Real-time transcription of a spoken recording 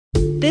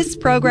This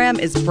program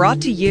is brought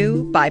to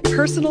you by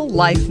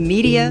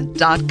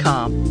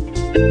PersonalLifeMedia.com.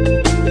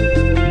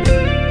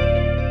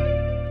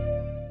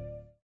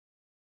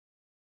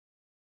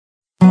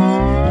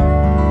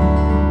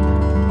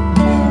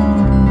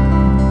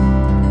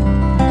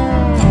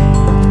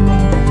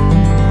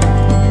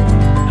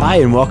 Hi,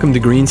 and welcome to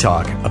Green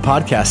Talk, a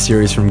podcast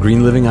series from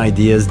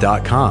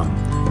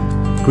greenlivingideas.com.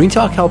 Green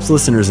Talk helps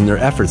listeners in their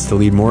efforts to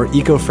lead more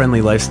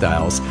eco-friendly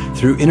lifestyles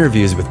through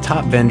interviews with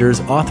top vendors,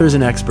 authors,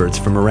 and experts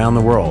from around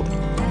the world.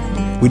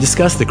 We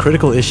discuss the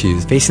critical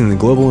issues facing the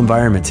global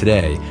environment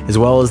today, as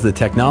well as the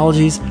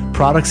technologies,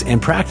 products,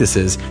 and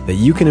practices that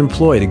you can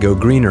employ to go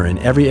greener in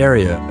every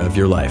area of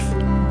your life.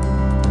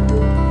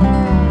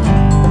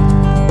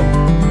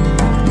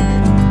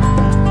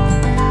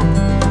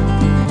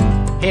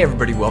 Hey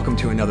everybody, welcome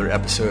to another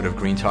episode of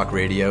Green Talk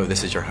Radio.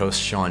 This is your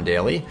host, Sean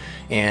Daly,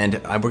 and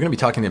we're going to be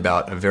talking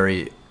about a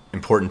very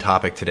important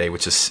topic today,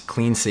 which is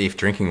clean, safe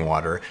drinking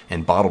water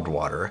and bottled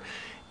water.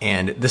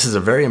 And this is a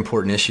very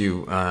important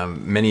issue.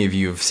 Many of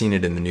you have seen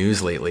it in the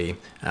news lately,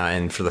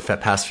 and for the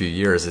past few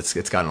years,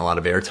 it's gotten a lot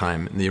of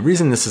airtime. The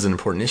reason this is an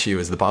important issue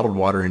is the bottled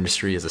water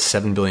industry is a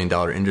 $7 billion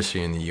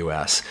industry in the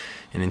U.S.,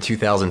 and in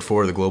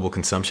 2004, the global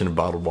consumption of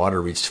bottled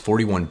water reached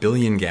 41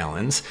 billion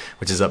gallons,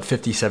 which is up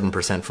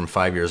 57% from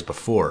 5 years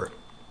before.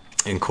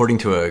 And according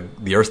to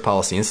the Earth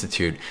Policy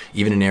Institute,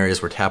 even in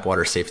areas where tap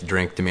water is safe to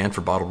drink, demand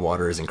for bottled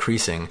water is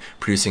increasing,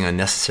 producing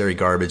unnecessary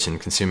garbage and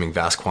consuming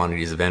vast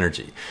quantities of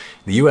energy.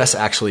 The U.S.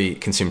 actually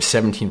consumes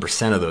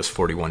 17% of those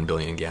 41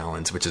 billion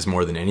gallons, which is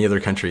more than any other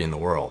country in the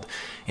world.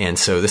 And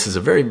so this is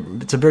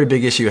it's a very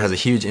big issue. It has a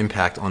huge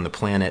impact on the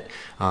planet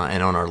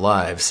and on our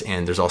lives.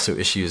 And there's also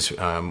issues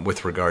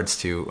with regards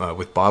to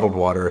with bottled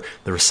water,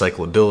 the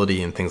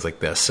recyclability and things like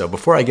this. So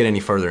before I get any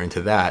further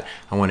into that,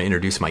 I want to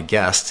introduce my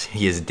guest.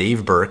 He is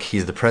Dave Burke.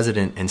 He's the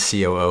president and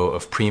COO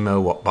of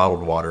Primo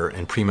Bottled Water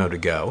and Primo to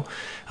Go.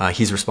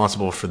 He's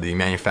responsible for the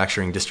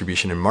manufacturing,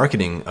 distribution, and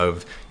marketing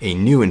of a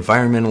new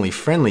environmentally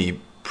friendly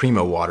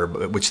Primo water,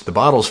 which the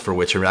bottles for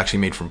which are actually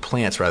made from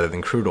plants rather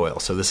than crude oil.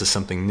 So this is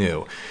something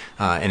new.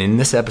 And in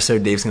this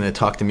episode, Dave's going to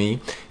talk to me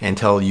and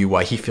tell you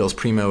why he feels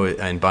Primo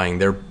and buying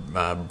their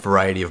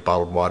variety of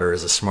bottled water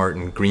is a smart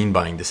and green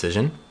buying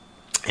decision.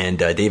 And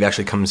Dave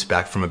actually comes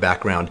back from a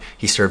background.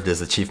 He served as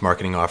the chief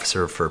marketing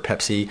officer for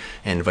Pepsi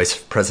and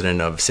vice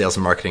president of sales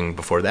and marketing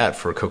before that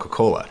for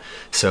Coca-Cola.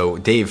 So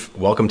Dave,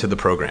 welcome to the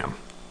program.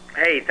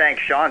 Hey,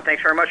 thanks, Sean.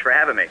 Thanks very much for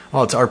having me.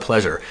 Oh, it's our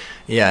pleasure.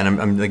 Yeah,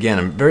 and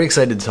I'm very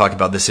excited to talk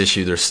about this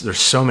issue. There's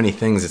so many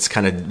things. It's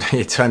kind of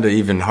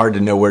even hard to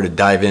know where to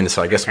dive in.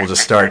 So I guess we'll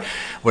just start.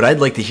 What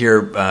I'd like to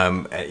hear,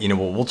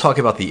 we'll talk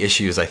about the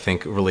issues I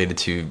think related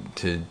to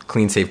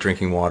clean, safe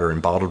drinking water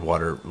and bottled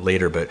water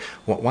later. But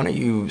why don't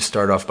you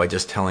start off by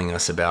just telling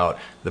us about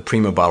the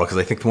Primo bottle? Because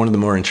I think one of the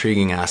more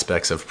intriguing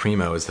aspects of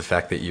Primo is the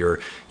fact that you're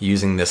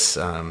using this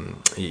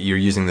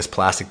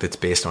plastic that's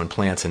based on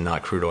plants and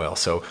not crude oil.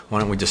 So why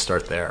don't we just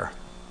start there?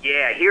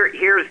 Yeah,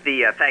 here's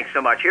the, thanks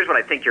so much. Here's what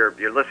I think your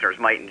listeners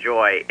might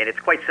enjoy, and it's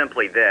quite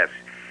simply this.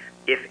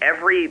 If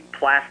every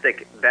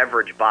plastic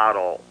beverage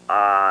bottle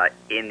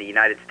in the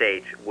United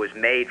States was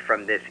made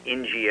from this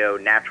NGO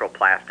natural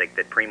plastic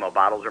that Primo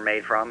bottles are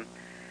made from,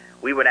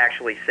 we would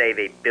actually save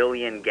 1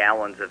 billion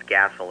gallons of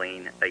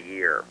gasoline a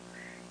year.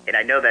 And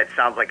I know that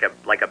sounds like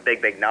a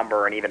big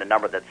number, and even a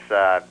number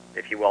that's,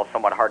 if you will,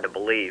 somewhat hard to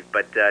believe,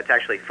 but it's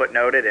actually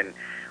footnoted and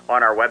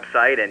on our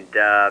website, and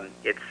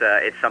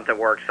it's something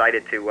we're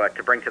excited to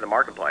bring to the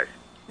marketplace.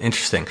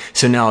 Interesting.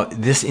 So now,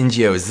 this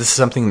NGO, is this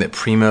something that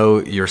Primo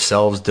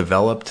yourselves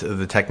developed,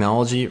 the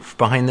technology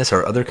behind this?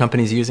 Are other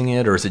companies using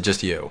it, or is it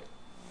just you?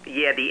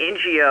 Yeah, the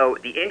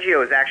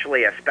NGO is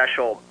actually a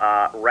special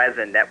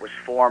resin that was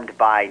formed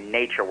by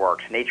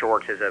NatureWorks.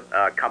 NatureWorks is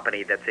a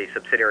company that's a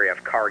subsidiary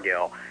of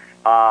Cargill,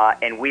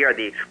 and we are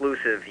the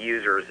exclusive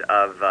users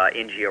of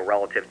NGO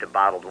relative to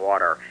bottled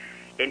water.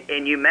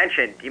 And you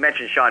mentioned,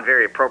 Sean,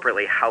 very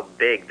appropriately how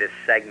big this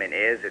segment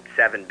is. It's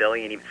 7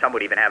 billion. Some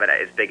would even have it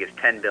as big as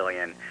 10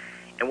 billion.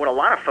 And what a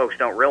lot of folks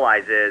don't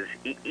realize is,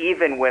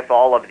 even with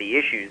all of the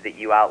issues that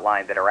you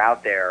outlined that are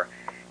out there,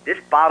 this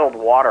bottled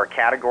water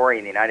category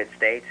in the United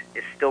States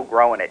is still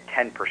growing at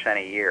 10%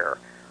 a year.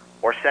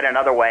 Or said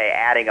another way,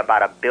 adding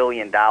about $1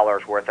 billion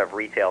worth of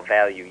retail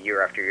value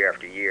year after year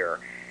after year.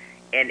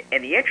 And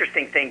the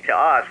interesting thing to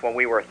us when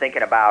we were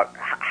thinking about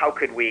how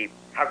could we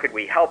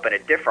help in a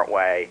different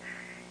way,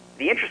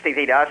 the interesting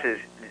thing to us is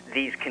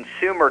these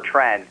consumer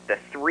trends, the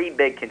three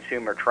big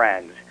consumer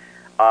trends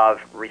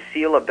of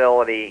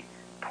resealability,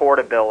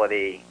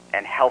 portability,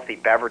 and healthy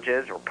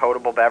beverages or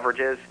potable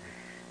beverages,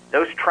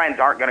 those trends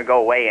aren't going to go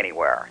away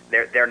anywhere.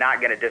 They're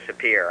not going to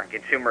disappear.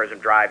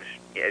 Consumerism drives,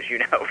 as you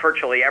know,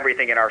 virtually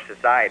everything in our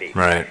society.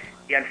 Right.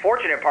 The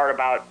unfortunate part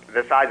about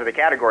the size of the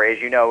category,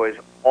 as you know, is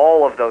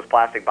all of those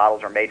plastic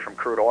bottles are made from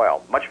crude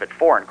oil, much of it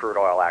foreign crude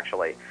oil,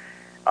 actually.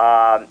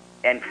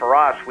 And for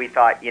us, we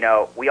thought,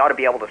 we ought to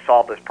be able to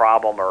solve this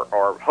problem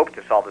or hope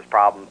to solve this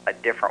problem a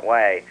different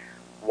way.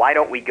 Why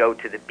don't we go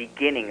to the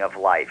beginning of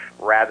life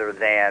rather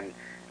than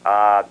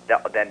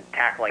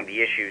tackling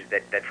the issues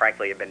that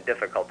frankly have been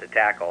difficult to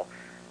tackle?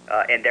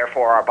 and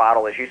therefore our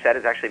bottle, as you said,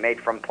 is actually made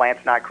from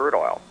plants, not crude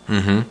oil.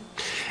 Mm-hmm.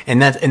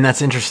 And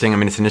that's interesting. I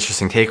mean, it's an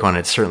interesting take on it.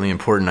 It's certainly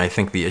important. I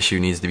think the issue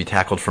needs to be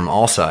tackled from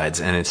all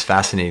sides, and it's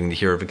fascinating to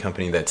hear of a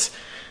company that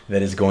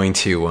is going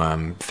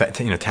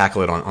to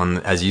tackle it on,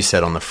 as you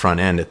said, on the front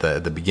end at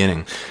the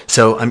beginning.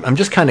 So I'm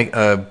just kind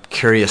of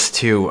curious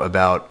too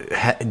about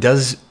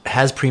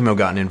has Primo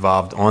gotten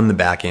involved on the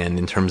back end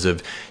in terms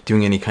of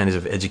doing any kinds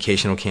of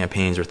educational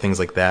campaigns or things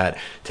like that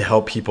to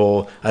help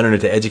people, I don't know,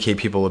 to educate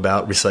people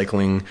about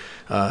recycling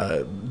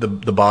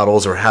the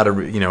bottles, or how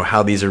to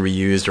how these are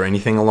reused, or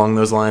anything along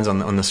those lines on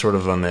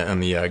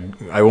the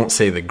I won't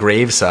say the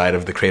grave side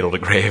of the cradle to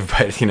grave,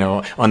 but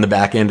on the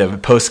back end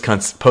of post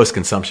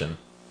consumption.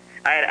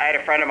 I had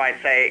a friend of mine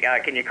say,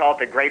 "Can you call it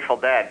the Grateful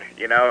Dead?"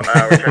 Which I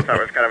thought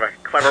was kind of a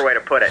clever way to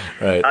put it.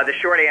 Right. The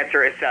short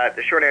answer is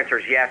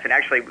yes. And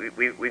actually,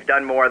 we've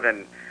done more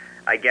than,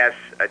 I guess,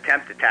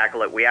 attempt to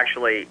tackle it. We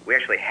actually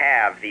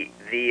have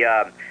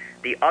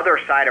the other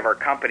side of our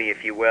company,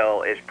 if you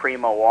will, is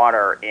Primo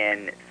water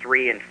in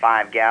 3 and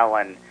 5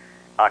 gallon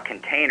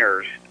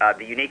containers.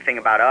 The unique thing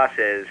about us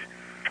is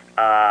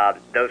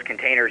those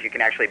containers you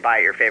can actually buy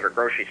at your favorite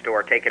grocery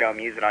store, take it home,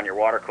 use it on your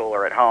water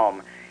cooler at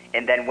home.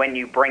 And then when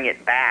you bring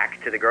it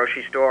back to the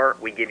grocery store,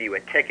 we give you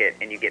a ticket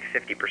and you get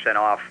 50%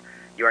 off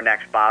your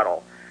next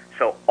bottle.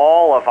 So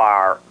all of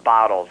our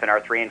bottles in our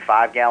 3 and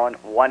 5 gallon,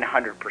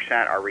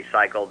 100% are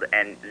recycled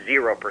and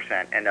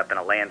 0% end up in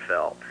a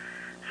landfill.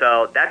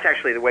 So that's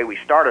actually the way we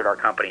started our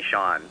company,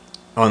 Sean.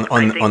 On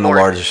the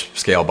large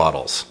scale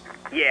bottles.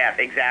 Yeah,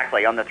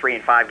 exactly, on the 3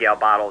 and 5 gallon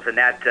bottles, and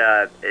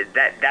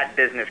that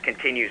business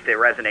continues to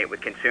resonate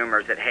with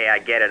consumers. That, hey, I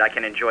get it, I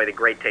can enjoy the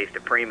great taste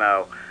of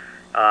Primo.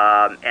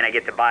 And I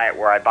get to buy it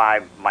where I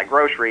buy my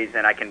groceries,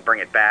 and I can bring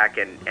it back,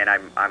 and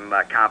I'm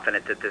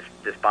confident that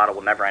this bottle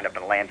will never end up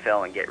in a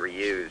landfill and get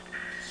reused,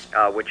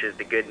 which is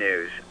the good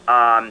news.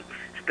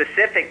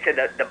 Specific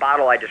to the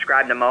bottle I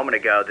described a moment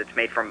ago that's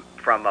made from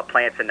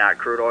plants and not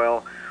crude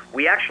oil,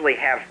 we actually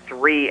have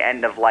 3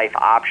 end-of-life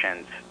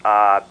options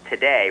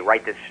today,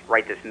 right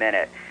this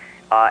minute.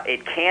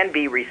 It can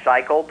be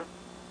recycled.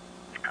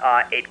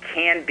 It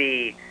can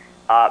be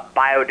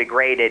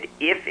biodegraded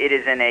if it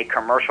is in a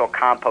commercial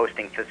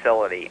composting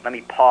facility. Let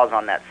me pause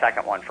on that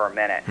second one for a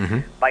minute. Mm-hmm.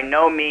 By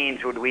no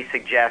means would we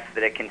suggest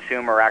that a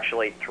consumer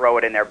actually throw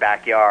it in their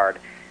backyard.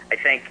 I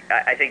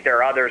think there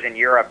are others in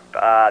Europe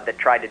that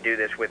tried to do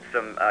this with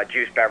some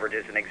juice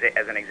beverages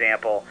as an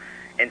example,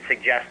 and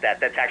suggest that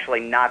that's actually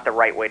not the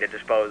right way to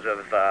dispose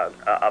of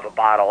a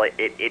bottle.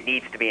 It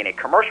needs to be in a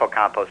commercial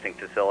composting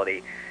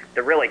facility.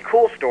 The really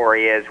cool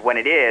story is when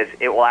it is,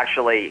 it will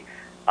actually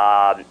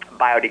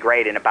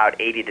biodegrade in about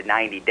 80 to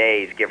 90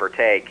 days, give or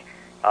take,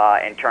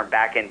 and turn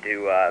back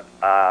into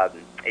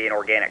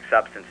inorganic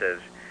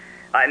substances.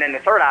 And then the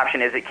third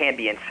option is it can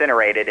be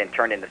incinerated and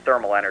turned into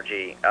thermal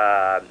energy,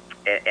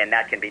 and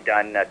that can be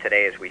done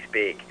today as we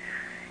speak.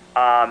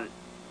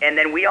 And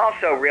then we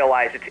also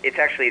realize it's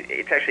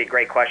actually a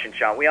great question,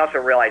 Sean. We also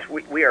realize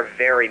we are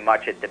very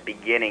much at the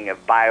beginning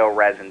of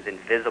bioresins in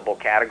visible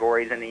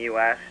categories in the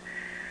U.S.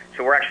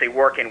 So we're actually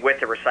working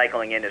with the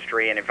recycling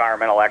industry and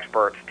environmental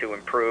experts to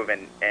improve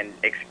and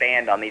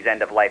expand on these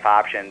end-of-life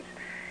options.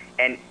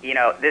 And,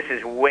 this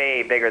is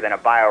way bigger than a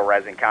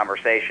bioresin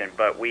conversation,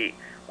 but we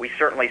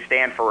certainly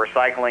stand for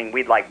recycling.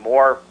 We'd like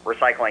more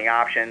recycling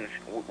options.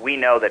 We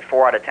know that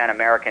 4 out of 10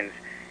 Americans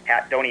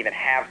don't even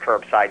have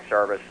curbside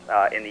service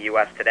in the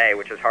U.S. today,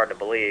 which is hard to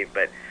believe,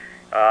 but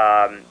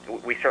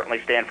we certainly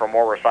stand for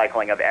more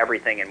recycling of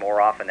everything and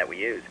more often that we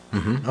use.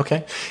 Mm-hmm.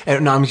 Okay.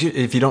 And now,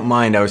 if you don't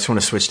mind, I just want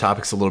to switch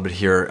topics a little bit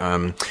here,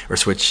 or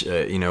switch,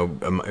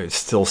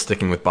 still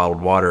sticking with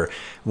bottled water.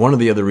 One of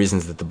the other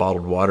reasons that the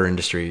bottled water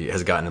industry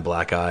has gotten a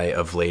black eye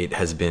of late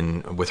has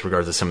been with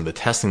regards to some of the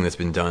testing that's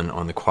been done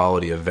on the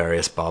quality of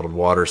various bottled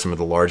water, some of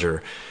the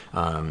larger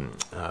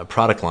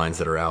product lines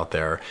that are out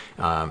there.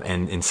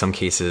 And in some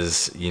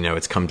cases,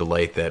 it's come to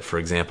light that, for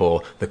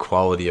example, the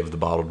quality of the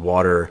bottled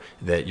water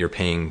that you're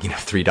paying,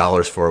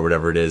 $3 for, or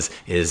whatever it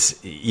is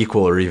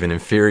equal or even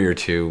inferior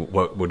to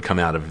what would come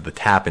out of the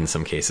tap in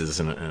some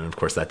cases. And of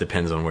course, that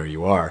depends on where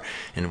you are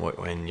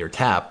and your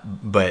tap.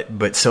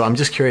 But so I'm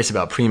just curious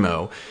about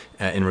Primo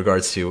in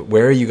regards to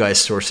where are you guys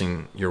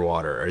sourcing your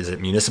water? Is it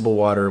municipal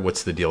water?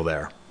 What's the deal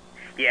there?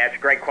 Yeah, it's a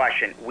great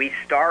question. We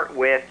start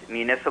with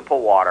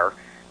municipal water.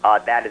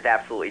 That is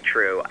absolutely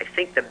true. I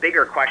think the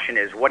bigger question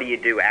is, what do you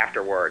do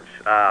afterwards?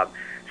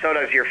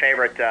 Soda's your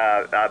favorite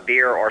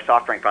beer or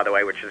soft drink, by the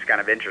way, which is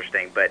kind of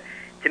interesting. But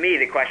to me,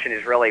 the question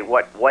is really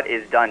what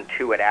is done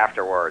to it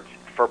afterwards.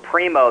 For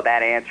Primo,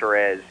 that answer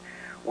is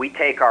we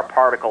take our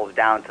particles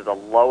down to the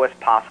lowest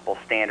possible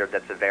standard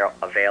that's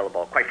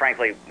available. Quite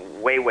frankly,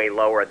 way, way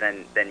lower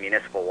than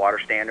municipal water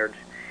standards.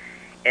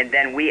 And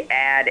then we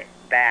add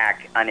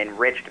back an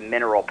enriched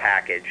mineral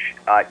package,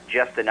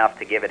 just enough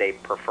to give it a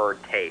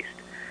preferred taste.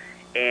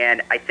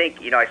 And I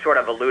think, I sort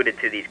of alluded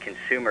to these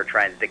consumer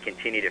trends that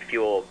continue to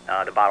fuel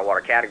the bottled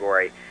water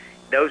category.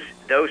 Those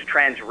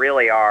trends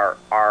really are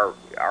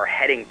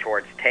heading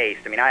towards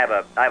taste. I mean, I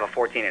have a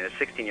 14 and a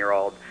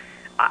 16-year-old.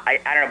 I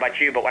don't know about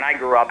you, but when I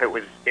grew up, it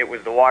was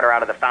the water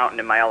out of the fountain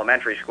in my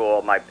elementary school,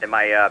 in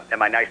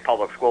my nice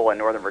public school in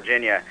Northern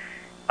Virginia.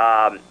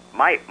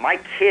 My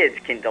kids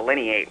can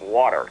delineate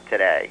water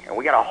today, and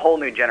we got a whole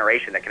new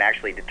generation that can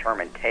actually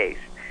determine taste.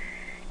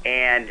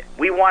 And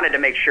we wanted to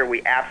make sure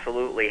we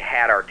absolutely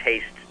had our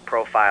taste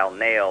profile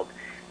nailed.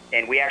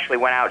 And we actually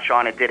went out,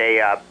 Sean, and did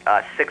a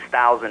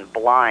 6,000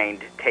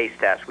 blind taste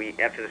test. We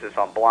emphasis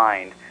on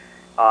blind.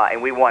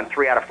 And we won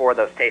 3 out of 4 of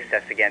those taste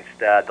tests against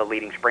the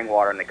leading spring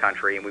water in the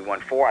country, and we won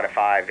 4 out of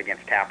 5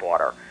 against tap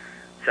water.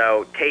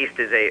 So taste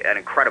is an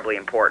incredibly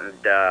important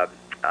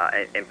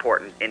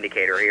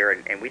indicator here,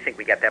 and we think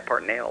we got that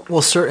part nailed.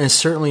 Well,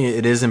 certainly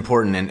it is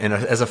important. And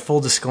as a full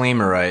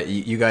disclaimer,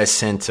 you guys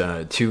sent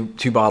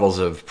two bottles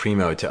of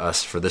Primo to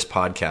us for this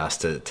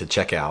podcast to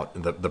check out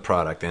the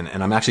product, and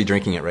I'm actually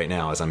drinking it right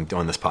now as I'm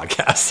doing this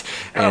podcast.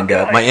 And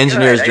my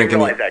engineer is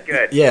drinking.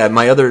 Yeah,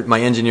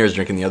 my engineer is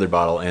drinking the other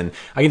bottle, and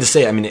I can just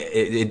say, I mean,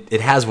 it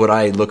has what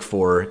I look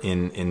for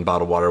in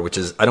bottled water, which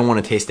is I don't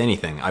want to taste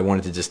anything. I want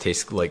it to just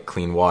taste like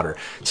clean water.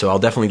 So I'll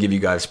definitely give you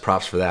guys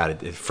props for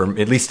that. For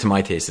at least to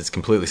my taste, it's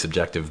completely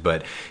subjective,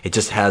 but it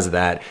just has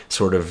that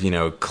sort of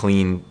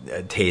clean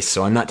taste.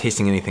 So I'm not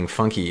tasting anything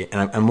funky,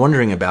 and I'm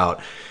wondering about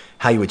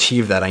how you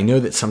achieve that. I know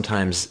that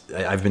sometimes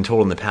I've been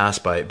told in the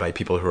past by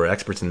people who are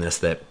experts in this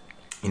that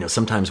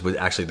sometimes with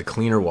actually the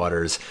cleaner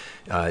waters,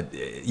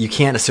 you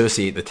can't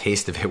associate the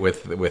taste of it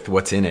with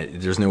what's in it.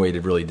 There's no way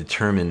to really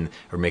determine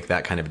or make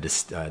that kind of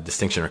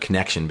distinction or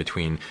connection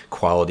between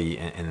quality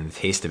and the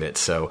taste of it.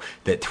 So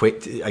that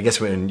I guess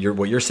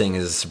what you're saying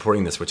is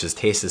supporting this, which is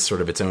taste is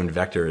sort of its own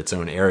vector, its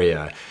own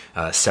area,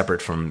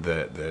 separate from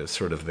the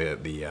sort of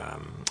the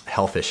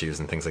health issues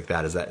and things like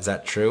that. Is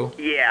that true?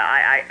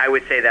 Yeah, I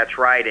would say that's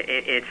right.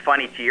 It's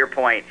funny, to your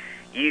point.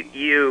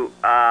 It's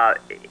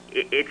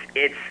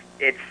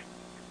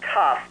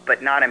tough,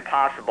 but not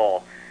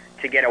impossible,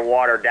 to get a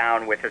water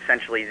down with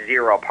essentially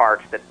 0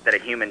 parts that a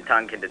human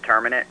tongue can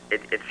determine it.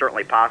 It's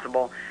certainly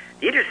possible.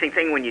 The interesting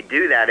thing when you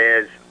do that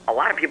is a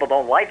lot of people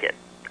don't like it.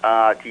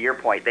 To your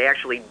point, they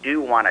actually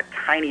do want a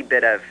tiny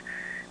bit of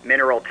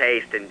mineral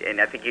taste, and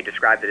I think you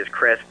described it as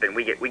crisp, and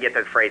we get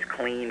the phrase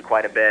clean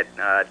quite a bit.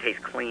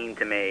 Tastes clean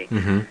to me.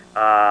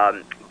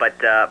 Mm-hmm.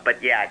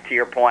 But yeah, to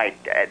your point,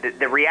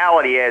 the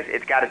reality is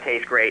it's got to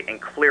taste great,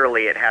 and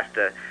clearly it has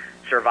to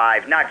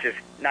survive not just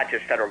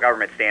federal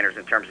government standards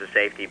in terms of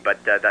safety,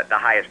 but the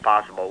highest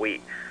possible. We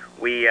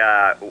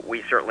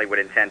certainly would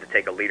intend to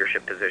take a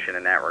leadership position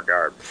in that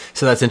regard.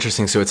 So that's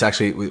interesting. So it's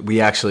actually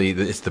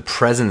it's the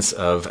presence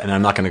of, and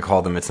I'm not going to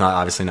call them, it's not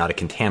obviously not a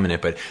contaminant,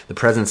 but the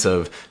presence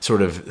of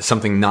sort of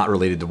something not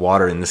related to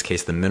water, in this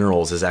case the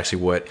minerals, is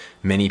actually what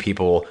many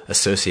people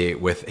associate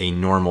with a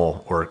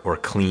normal or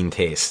clean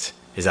taste.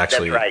 Is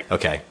actually that's right.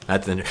 Okay.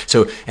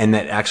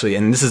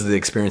 And this is the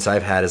experience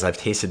I've had, is I've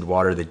tasted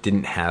water that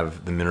didn't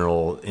have the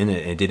mineral in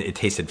it. It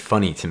tasted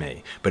funny to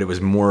me, but it was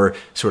more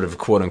sort of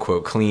quote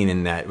unquote clean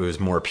in that it was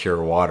more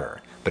pure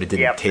water. But it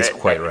didn't taste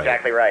quite right.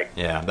 Exactly right.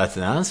 Yeah,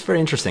 that's very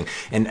interesting.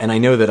 And I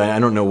know that I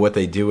don't know what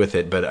they do with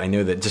it, but I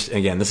know that, just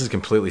again, this is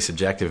completely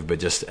subjective. But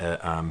just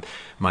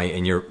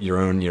your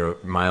own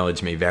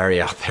mileage may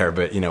vary out there.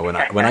 But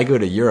when I go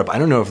to Europe, I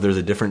don't know if there's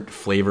a different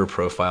flavor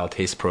profile,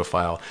 taste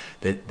profile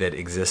that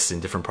exists in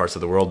different parts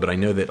of the world. But I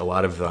know that a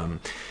lot of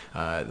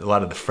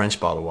the French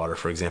bottled water,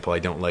 for example, I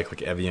don't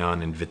like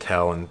Evian and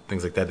Vittel and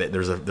things like that.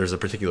 There's a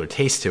particular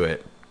taste to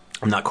it.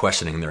 I'm not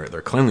questioning their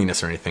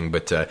cleanliness or anything,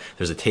 but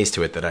there's a taste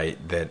to it that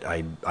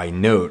I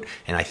note,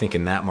 and I think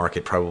in that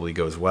market probably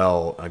goes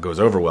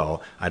over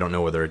well. I don't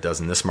know whether it does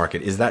in this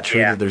market. Is that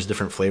true that there's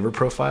different flavor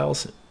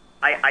profiles?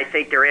 I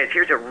think there is.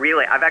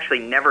 I've actually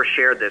never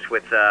shared this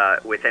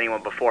with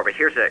anyone before, but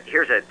here's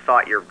a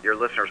thought your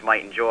listeners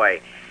might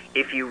enjoy.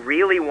 If you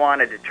really want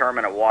to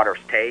determine a water's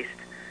taste,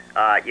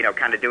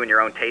 kind of doing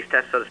your own taste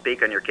test, so to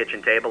speak, on your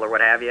kitchen table or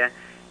what have you,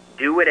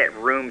 do it at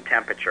room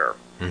temperature.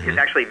 Mm-hmm. It's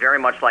actually very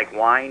much like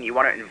wine. You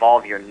want to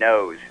involve your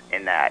nose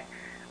in that.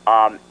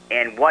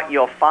 And what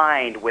you'll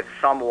find with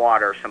some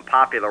waters, some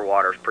popular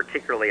waters,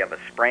 particularly of a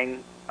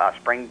spring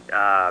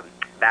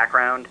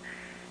background,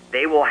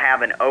 they will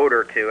have an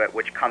odor to it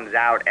which comes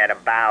out at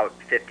about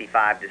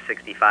 55 to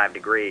 65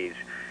 degrees.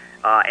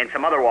 And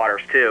some other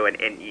waters too.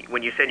 And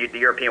when you said the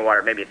European water,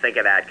 it made me think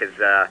of that, because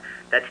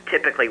that's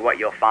typically what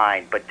you'll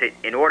find. But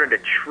in order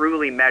to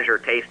truly measure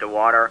taste of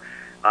water,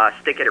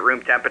 stick it at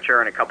room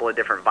temperature in a couple of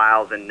different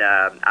vials, and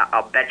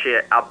I'll bet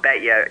you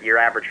your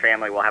average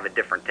family will have a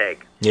different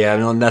take. Yeah,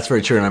 no, that's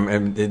very true.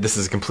 And this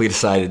is a complete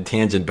aside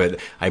tangent, but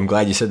I'm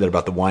glad you said that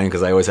about the wine,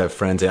 because I always have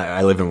friends.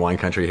 I live in wine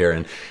country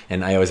here,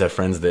 and I always have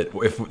friends that,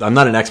 if I'm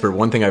not an expert,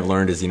 one thing I've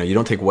learned is you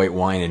don't take white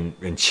wine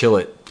and chill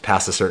it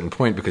past a certain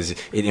point, because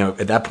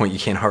at that point you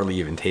can't hardly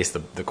even taste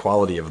the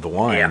quality of the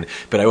wine. Yeah.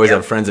 But I always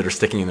have friends that are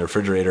sticking in the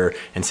refrigerator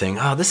and saying,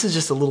 "Oh, this is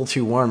just a little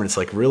too warm," and it's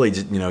like really,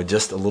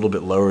 just a little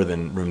bit lower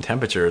than room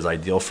temperature is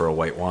ideal for a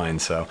white wine.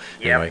 So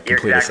you're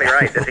exactly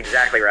right. That's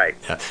exactly right.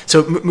 Yeah.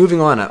 So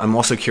moving on, I'm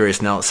also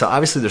curious now. So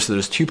obviously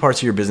there's two parts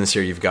of your business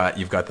here. You've got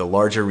the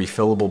larger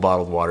refillable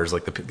bottled waters,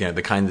 like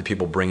the kind that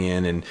people bring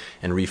in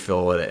and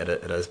refill at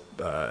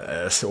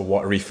a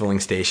refilling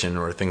station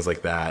or things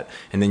like that.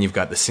 And then you've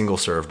got the single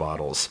serve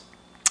bottles.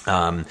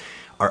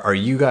 Are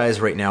you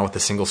guys right now with the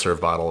single serve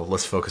bottle?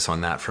 Let's focus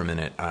on that for a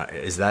minute.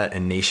 Is that a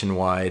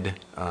nationwide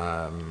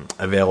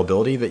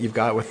availability that you've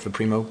got with the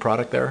Primo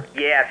product there?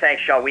 Yeah,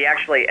 thanks, Sean. We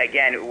actually,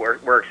 again,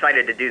 we're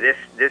excited to do this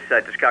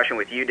discussion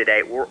with you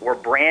today. We're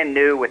brand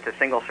new with the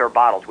single serve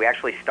bottles. We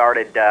actually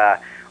started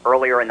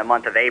earlier in the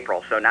month of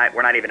April, so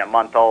we're not even a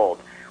month old.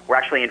 We're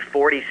actually in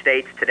 40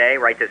 states today,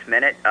 right this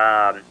minute.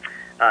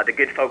 The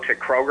good folks at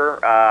Kroger,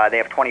 they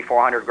have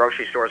 2,400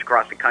 grocery stores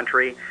across the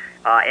country.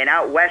 And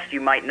out west, you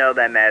might know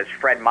them as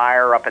Fred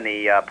Meyer up in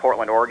the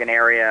Portland, Oregon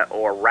area,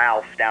 or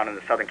Ralph's down in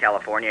the Southern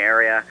California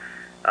area.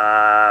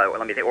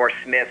 Or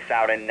Smith's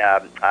out in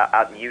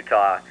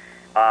Utah.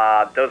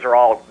 Those are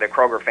all the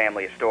Kroger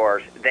family of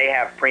stores. They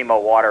have Primo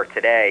water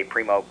today,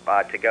 Primo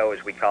to go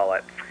as we call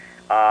it.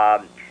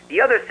 The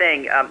other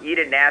thing, you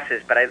didn't ask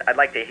this, but I'd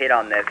like to hit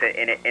on this,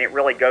 and it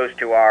really goes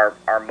to our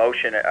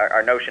notion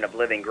of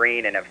living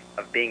green and of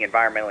being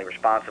environmentally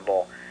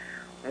responsible.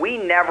 We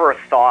never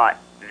thought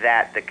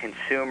that the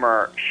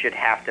consumer should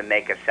have to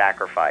make a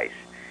sacrifice.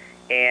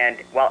 And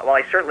while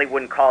I certainly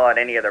wouldn't call out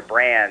any other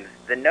brands,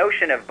 the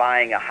notion of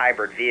buying a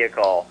hybrid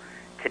vehicle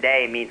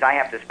today means I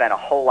have to spend a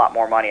whole lot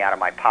more money out of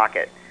my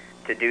pocket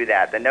to do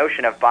that. The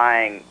notion of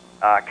buying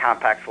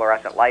compact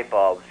fluorescent light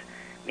bulbs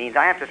means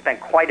I have to spend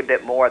quite a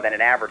bit more than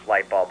an average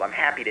light bulb. I'm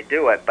happy to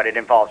do it, but it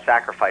involves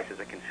sacrifice as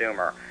a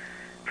consumer.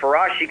 For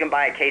us, you can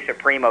buy a case of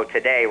Primo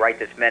today, right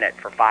this minute,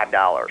 for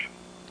 $5.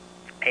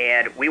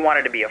 And we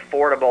wanted to be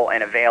affordable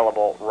and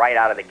available right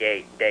out of the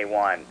gate, day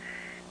one.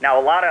 Now,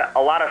 a lot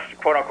of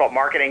quote unquote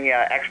marketing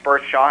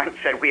experts, Sean,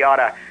 said we ought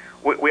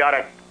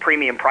to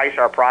premium price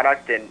our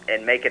product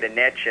and make it a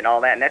niche and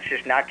all that, and that's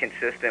just not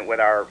consistent with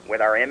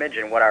our image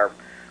and what our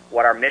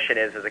mission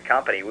is as a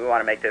company. We want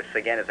to make this,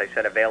 again, as I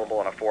said,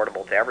 available and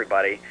affordable to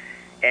everybody,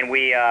 and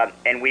we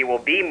will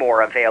be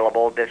more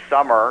available this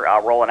summer,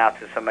 rolling out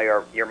to some of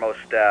your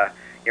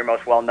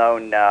most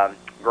well-known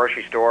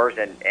grocery stores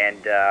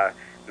and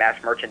mass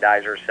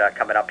merchandisers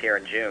coming up here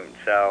in June.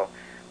 So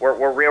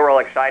we're real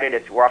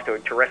excited. We're off to a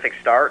terrific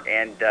start,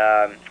 and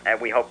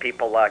we hope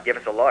people give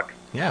us a look.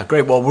 Yeah,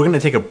 great. Well, we're going to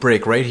take a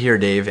break right here,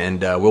 Dave,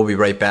 and we'll be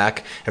right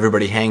back.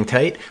 Everybody hang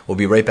tight. We'll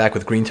be right back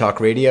with Green Talk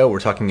Radio. We're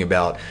talking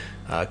about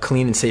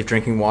clean and safe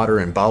drinking water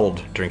and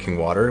bottled drinking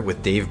water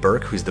with Dave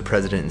Burke, who's the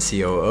president and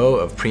COO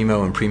of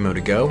Primo and Primo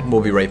to Go.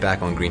 We'll be right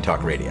back on Green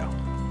Talk Radio.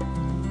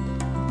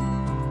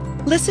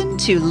 Listen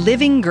to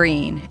Living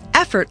Green,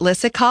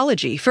 effortless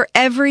ecology for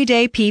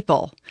everyday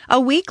people. A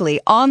weekly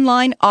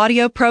online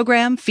audio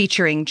program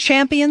featuring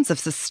champions of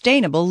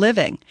sustainable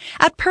living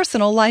at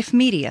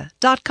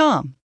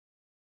personallifemedia.com.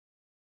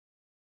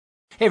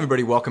 Hey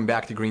everybody, welcome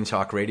back to Green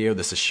Talk Radio.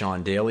 This is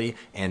Sean Daly,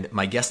 and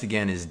my guest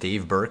again is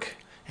Dave Burke,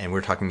 and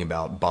we're talking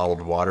about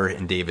bottled water,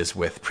 and Dave is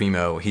with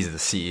Primo. He's the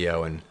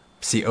CEO and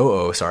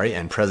COO,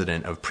 and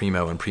president of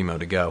Primo and Primo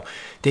to Go.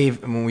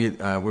 Dave, when we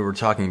were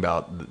talking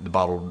about the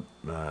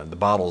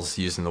bottles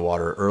used in the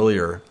water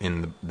earlier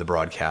in the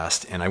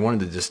broadcast, and I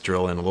wanted to just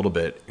drill in a little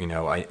bit.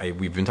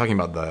 We've been talking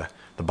about the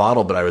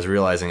bottle, but I was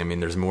realizing,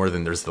 there's more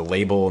than there's the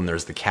label and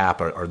there's the cap.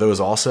 Are those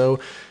also,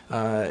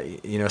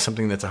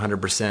 something that's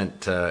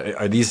 100%?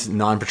 Are these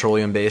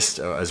non-petroleum based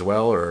as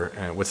well, or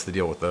what's the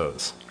deal with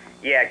those?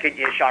 Yeah, good,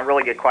 Sean.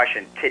 Really good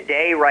question.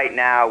 Today, right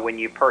now, when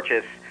you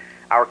purchase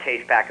our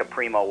case pack of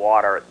Primo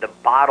water, the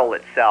bottle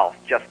itself,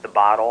 just the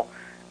bottle,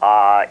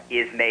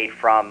 is made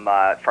from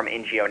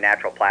NGO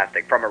natural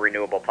plastic, from a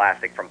renewable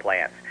plastic from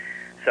plants.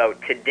 So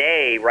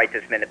today, right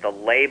this minute, the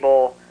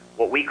label,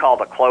 what we call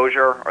the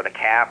closure or the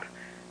cap,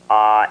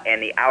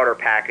 and the outer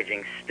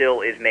packaging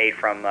still is made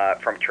from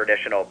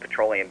traditional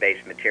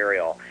petroleum-based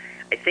material.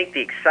 I think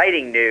the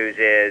exciting news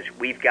is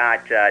we've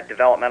got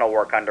developmental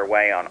work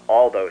underway on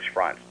all those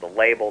fronts: the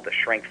label, the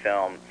shrink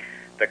film,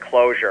 the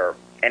closure.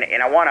 And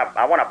I want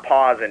to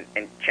pause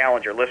and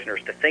challenge your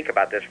listeners to think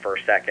about this for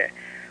a second.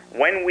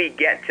 When we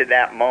get to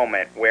that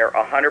moment where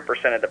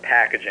 100% of the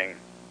packaging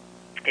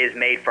is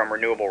made from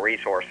renewable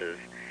resources,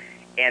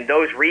 and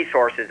those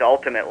resources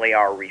ultimately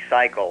are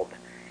recycled,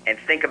 and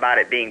think about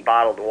it being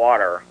bottled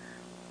water,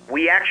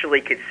 we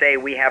actually could say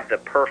we have the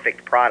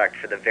perfect product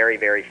for the very,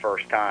 very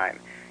first time.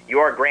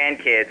 Your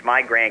grandkids,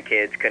 my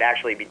grandkids, could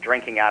actually be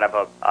drinking out of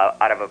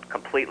a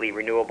completely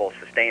renewable,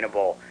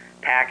 sustainable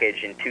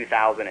package in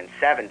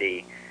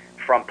 2070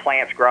 from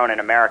plants grown in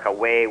America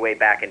way, way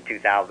back in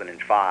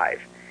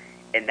 2005.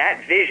 And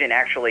that vision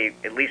actually,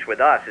 at least with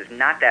us, is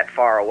not that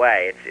far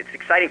away. It's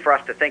exciting for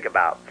us to think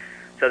about.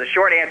 So the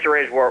short answer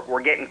is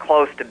we're getting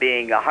close to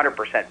being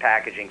 100%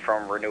 packaging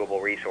from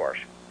renewable resource.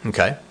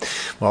 Okay.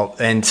 Well,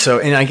 and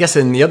I guess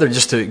the other,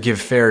 just to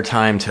give fair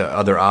time to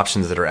other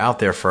options that are out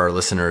there for our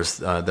listeners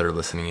that are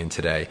listening in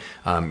today,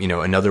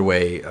 another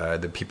way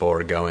that people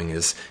are going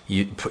is,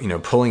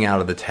 pulling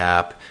out of the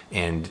tap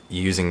and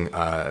using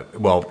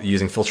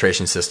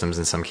filtration systems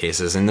in some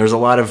cases. And there's a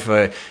lot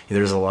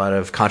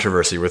of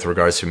controversy with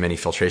regards to many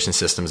filtration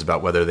systems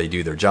about whether they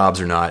do their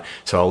jobs or not.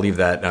 So I'll leave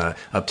that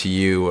up to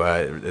you,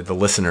 the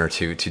listener,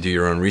 to do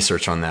your own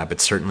research on that. But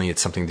certainly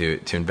it's something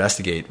to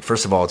investigate.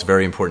 First of all, it's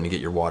very important to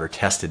get your water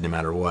tested no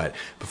matter what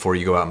before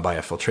you go out and buy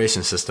a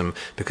filtration system,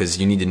 because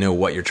you need to know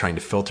what you're trying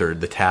to filter.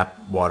 The tap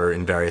water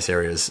in various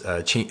areas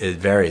it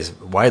varies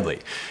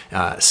widely.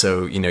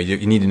 So you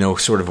need to know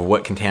sort of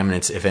what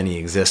contaminants, if any,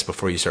 exist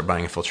before you start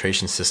buying a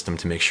filtration system,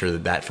 to make sure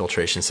that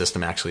filtration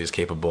system actually is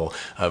capable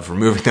of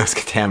removing those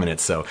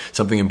contaminants. So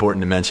something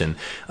important to mention.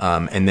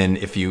 And then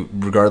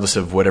regardless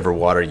of whatever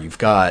water you've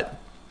got,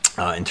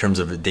 in terms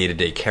of the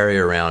day-to-day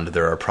carry-around,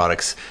 there are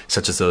products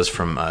such as those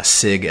from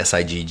SIG,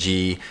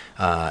 S-I-G-G,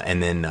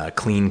 and then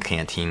Clean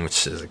Canteen,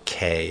 which is a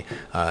K.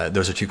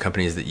 Those are two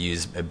companies that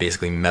use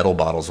basically metal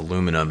bottles,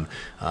 aluminum,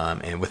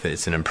 and with it,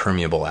 it's an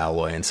impermeable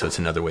alloy, and so it's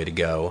another way to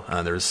go.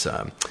 There's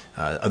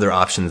other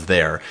options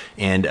there.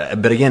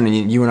 But again,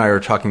 you and I were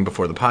talking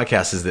before the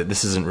podcast, is that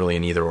this isn't really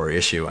an either-or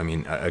issue. I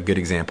mean, a good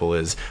example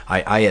is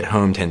I at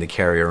home tend to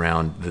carry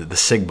around the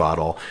SIG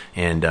bottle,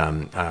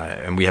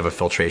 and we have a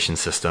filtration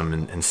system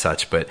and such.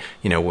 But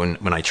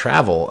when I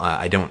travel,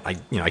 I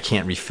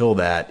can't refill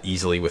that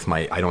easily with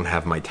I don't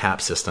have my tap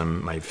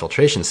system, my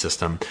filtration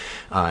system,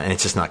 and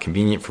it's just not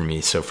convenient for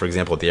me. So, for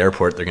example, at the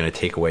airport, they're going to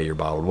take away your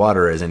bottled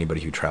water, as anybody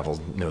who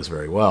travels knows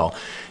very well.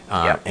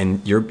 Yep.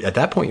 And at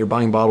that point, you're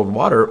buying bottled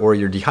water or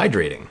you're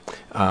dehydrating.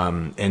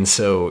 And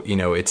so,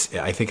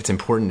 I think it's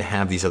important to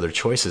have these other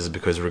choices,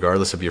 because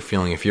regardless of your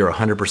feeling, if you're a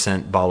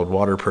 100% bottled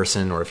water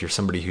person, or if you're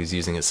somebody who's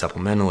using it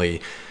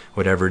supplementally,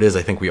 whatever it is,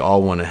 I think we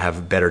all want to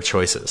have better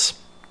choices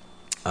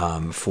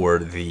for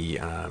the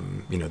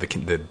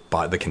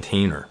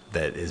container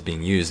that is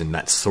being used, and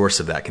that source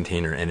of that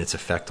container and its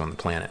effect on the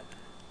planet.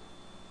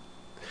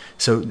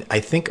 So I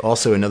think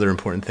also another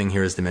important thing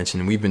here is to mention,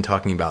 and we've been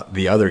talking about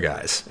the other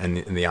guys and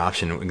the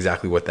option,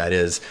 exactly what that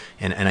is,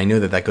 and I know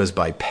that goes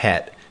by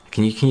PET.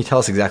 Can you tell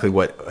us exactly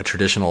what a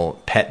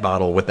traditional PET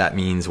bottle, what that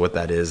means, what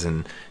that is,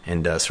 and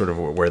sort of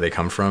where they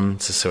come from,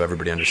 just so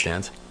everybody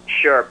understands?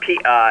 Sure.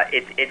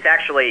 It's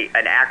actually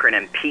an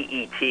acronym,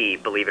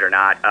 PET, believe it or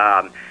not.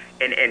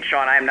 And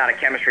Sean, I am not a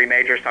chemistry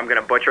major, so I'm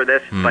going to butcher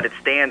this, but it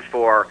stands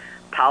for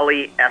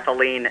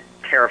polyethylene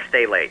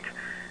terephthalate.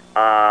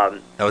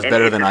 That was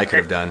better than I could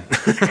have done.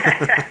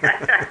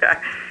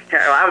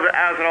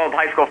 I was an old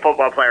high school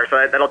football player,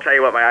 so that'll tell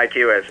you what my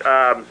IQ is.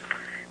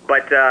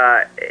 But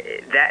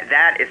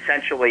that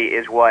essentially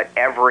is what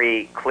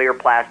every clear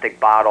plastic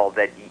bottle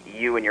that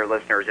you and your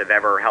listeners have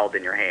ever held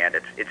in your hand.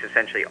 It's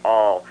essentially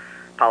all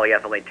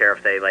polyethylene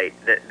terephthalate.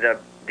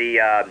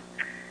 The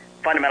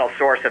fundamental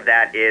source of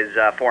that is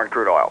foreign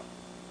crude oil,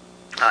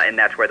 and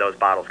that's where those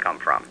bottles come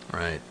from.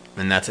 Right.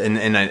 And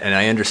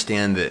I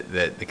understand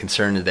that the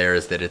concern there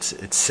is that it's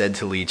said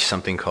to leach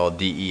something called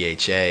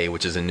DEHA,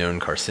 which is a known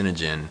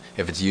carcinogen,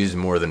 if it's used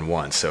more than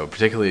once. So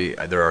particularly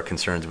there are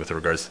concerns with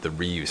regards to the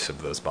reuse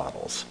of those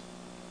bottles.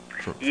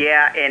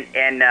 Yeah,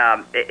 and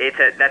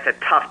that's a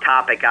tough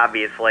topic.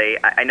 Obviously,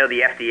 I know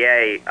the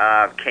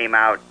FDA came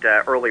out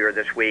earlier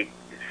this week,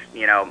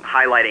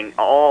 highlighting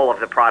all of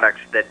the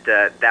products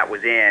that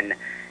was in,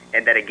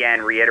 and that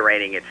again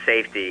reiterating its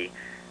safety.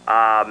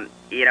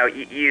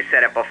 You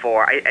said it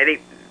before. I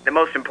think the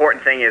most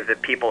important thing is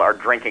that people are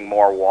drinking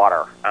more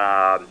water.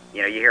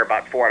 You hear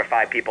about 4 out of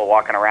 5 people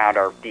walking around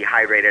are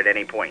dehydrated at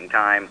any point in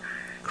time.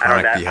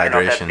 Chronic dehydration. I don't know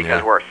if that's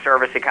because we're a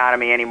service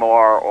economy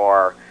anymore,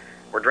 or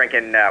we're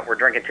drinking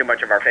too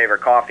much of our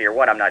favorite coffee, or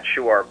what. I'm not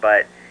sure,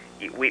 but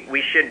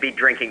we should be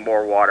drinking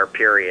more water.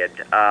 Period.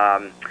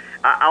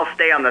 I'll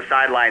stay on the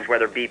sidelines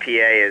whether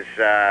BPA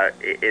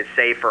is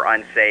safe or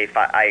unsafe.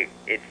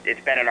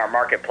 It's been in our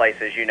marketplace,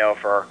 as you know,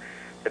 for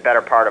the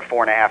better part of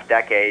 4.5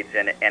 decades,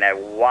 and a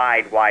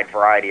wide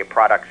variety of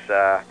products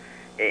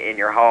in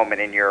your home and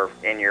in your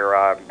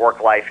work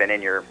life and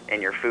in your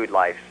food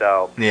life.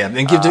 So yeah,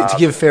 and to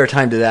give fair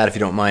time to that, if you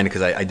don't mind,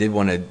 because I did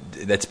want to.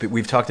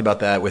 We've talked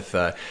about that with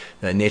the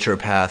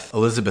naturopath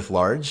Elizabeth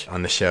Large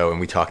on the show, and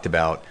we talked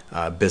about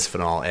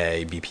bisphenol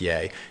A,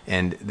 BPA,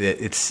 and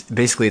it's a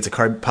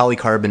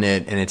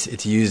polycarbonate, and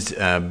it's used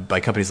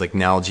by companies like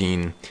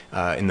Nalgene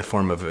in the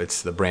form of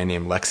the brand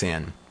name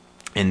Lexan.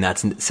 And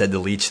that's said to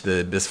leach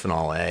the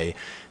bisphenol A,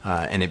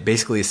 and it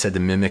basically is said to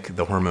mimic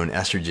the hormone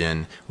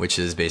estrogen, which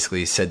is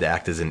basically said to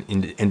act as an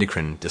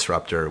endocrine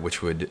disruptor,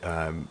 which would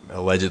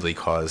allegedly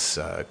cause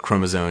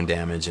chromosome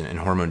damage and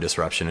hormone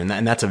disruption.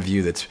 And that's a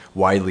view that's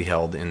widely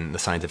held in the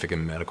scientific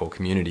and medical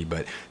community,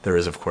 but there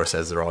is, of course,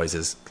 as there always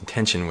is,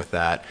 contention with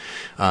that.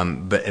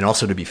 And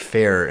also, to be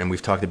fair, and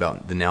we've talked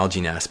about the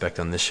Nalgene aspect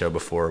on this show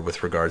before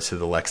with regards to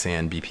the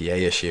Lexan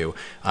BPA issue,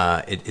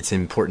 it's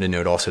important to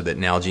note also that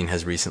Nalgene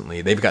has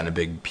recently, they've gotten a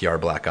big PR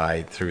black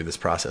eye through this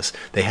process.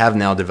 They have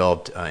now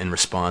developed in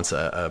response,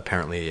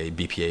 apparently a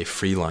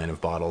BPA-free line of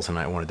bottles, and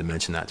I wanted to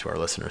mention that to our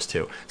listeners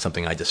too,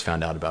 something I just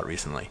found out about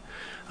recently.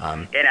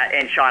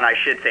 And Sean, I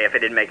should say, if I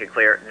didn't make it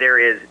clear, there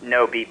is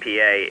no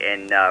BPA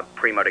in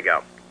Primo to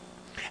Go.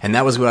 And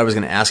that was what I was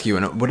going to ask you.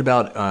 And what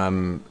about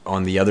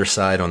on the other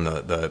side, on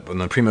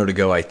the Primo to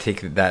Go? I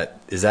take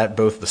is that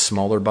both the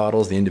smaller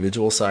bottles, the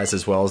individual size,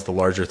 as well as the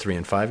larger 3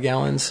 and 5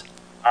 gallons?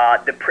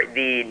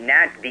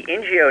 The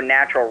NGO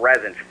natural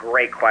resins,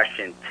 great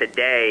question.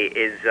 Today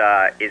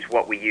is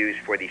what we use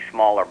for the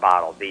smaller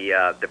bottle,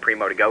 the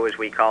Primo to Go as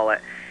we call it.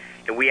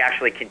 And we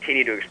actually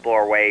continue to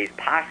explore ways,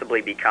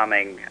 possibly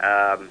becoming,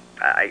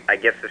 I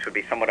guess this would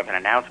be somewhat of an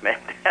announcement.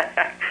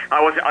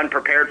 I wasn't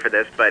unprepared for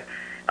this, but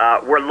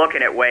we're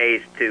looking at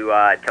ways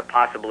to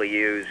possibly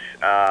use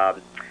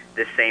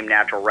this same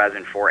natural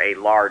resin for a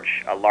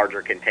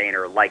larger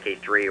container, like a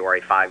 3 or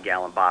a 5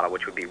 gallon bottle,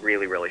 which would be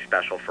really, really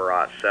special for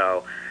us.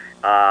 So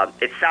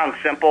it sounds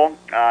simple.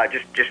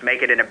 Just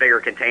make it in a bigger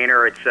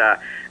container. It's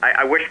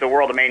I wish the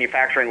world of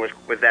manufacturing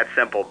was that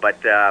simple, but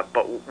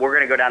we're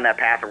going to go down that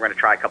path. And we're going to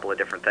try a couple of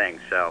different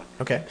things. So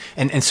okay,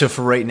 and so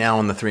for right now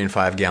on the 3 and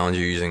 5 gallons,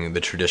 you're using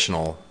the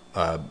traditional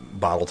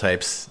bottle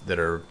types that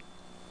are.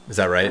 Is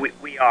that right?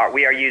 We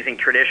are using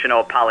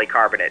traditional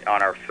polycarbonate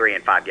on our 3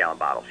 and 5 gallon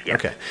bottles. Yes.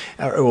 Okay.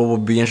 Well, we'll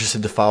be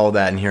interested to follow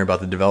that and hear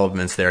about the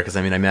developments there, because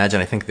I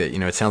think that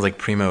it sounds like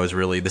Primo is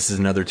really, this is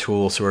another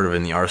tool sort of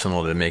in the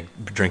arsenal to make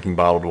drinking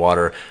bottled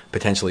water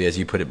potentially, as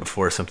you put it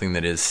before, something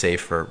that is safe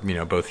for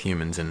both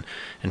humans and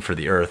for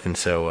the earth. And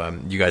so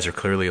you guys are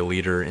clearly a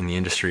leader in the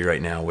industry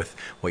right now with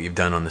what you've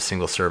done on the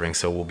single serving.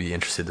 So we'll be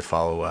interested to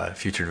follow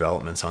future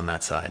developments on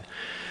that side.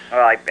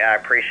 Well, I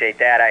appreciate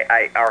that.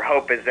 Our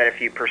hope is that if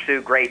you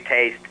pursue great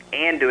taste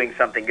and doing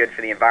something good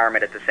for the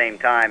environment at the same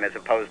time, as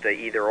opposed to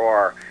either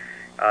or,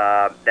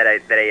 that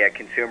a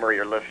consumer or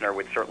your listener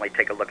would certainly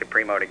take a look at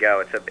Primo to Go.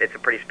 It's a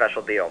pretty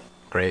special deal.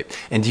 Great.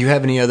 And do you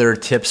have any other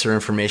tips or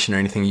information or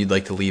anything you'd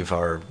like to leave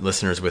our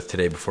listeners with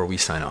today before we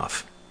sign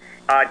off?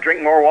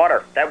 Drink more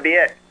water. That would be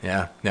it.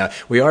 Yeah. Now,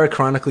 we are a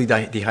chronically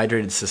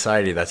dehydrated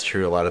society. That's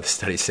true. A lot of the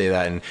studies say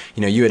that. And,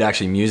 you had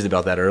actually mused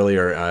about that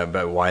earlier,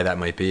 about why that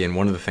might be. And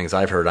one of the things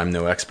I've heard, I'm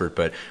no expert,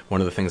 but one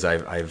of the things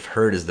I've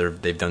heard is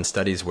they've done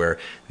studies where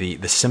the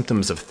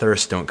symptoms of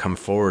thirst don't come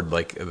forward.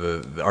 Like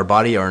our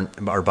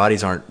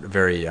bodies aren't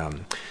very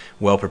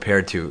well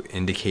prepared to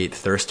indicate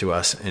thirst to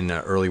us in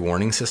an early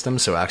warning system.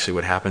 So actually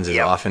what happens is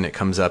often it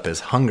comes up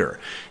as hunger.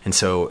 And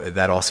so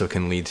that also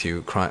can lead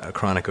to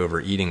chronic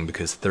overeating,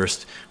 because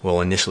thirst will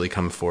initially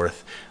come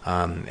forth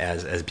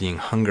as being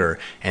hunger.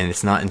 And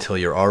it's not until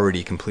you're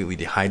already completely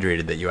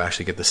dehydrated that you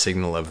actually get the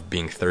signal of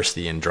being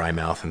thirsty and dry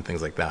mouth and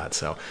things like that.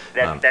 So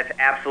that's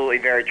absolutely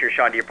very true,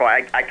 Sean, to your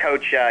point. I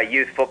coach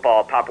youth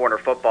football, Pop Warner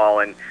football,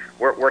 and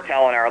we're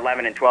telling our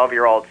 11 and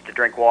 12-year-olds to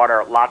drink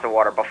water, lots of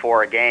water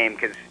before a game,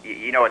 because a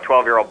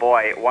 12-year-old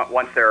boy,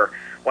 once they're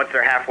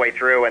halfway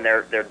through and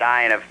they're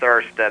dying of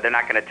thirst, they're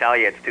not going to tell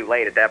you. It's too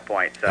late at that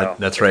point. So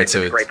that's right. It's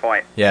a great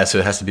point. Yeah, so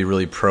it has to be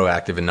really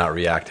proactive and not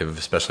reactive,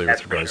 especially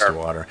with regards to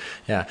water.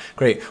 Yeah,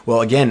 great.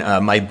 Well,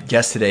 again, my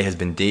guest today has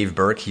been Dave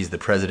Burke. He's the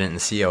president and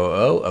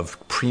COO of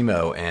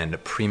Primo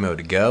and Primo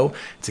to Go.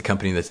 It's a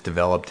company that's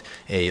developed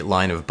a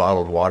line of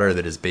bottled water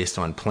that is based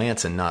on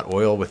plants and not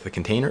oil with the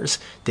containers.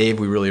 Dave,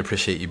 we really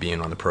appreciate you being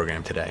on the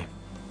program today.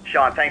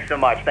 Sean, thanks so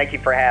much. Thank you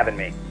for having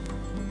me.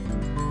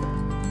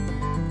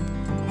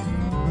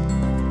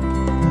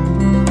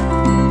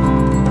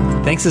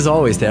 Thanks as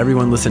always to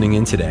everyone listening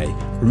in today.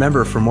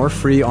 Remember, for more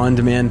free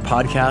on-demand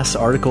podcasts,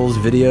 articles,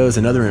 videos,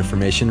 and other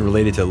information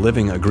related to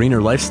living a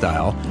greener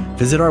lifestyle,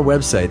 visit our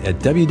website at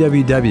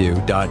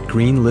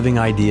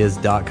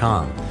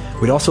www.greenlivingideas.com.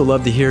 We'd also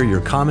love to hear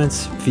your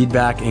comments,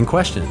 feedback, and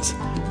questions.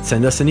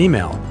 Send us an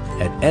email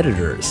at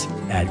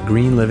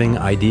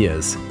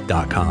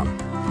editors@greenlivingideas.com.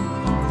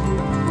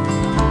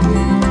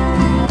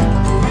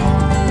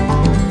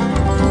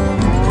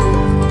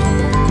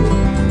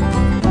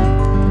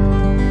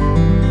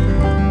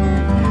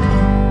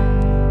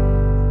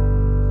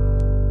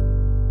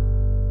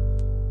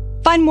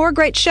 Find more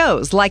great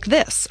shows like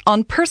this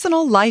on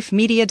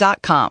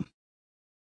personallifemedia.com.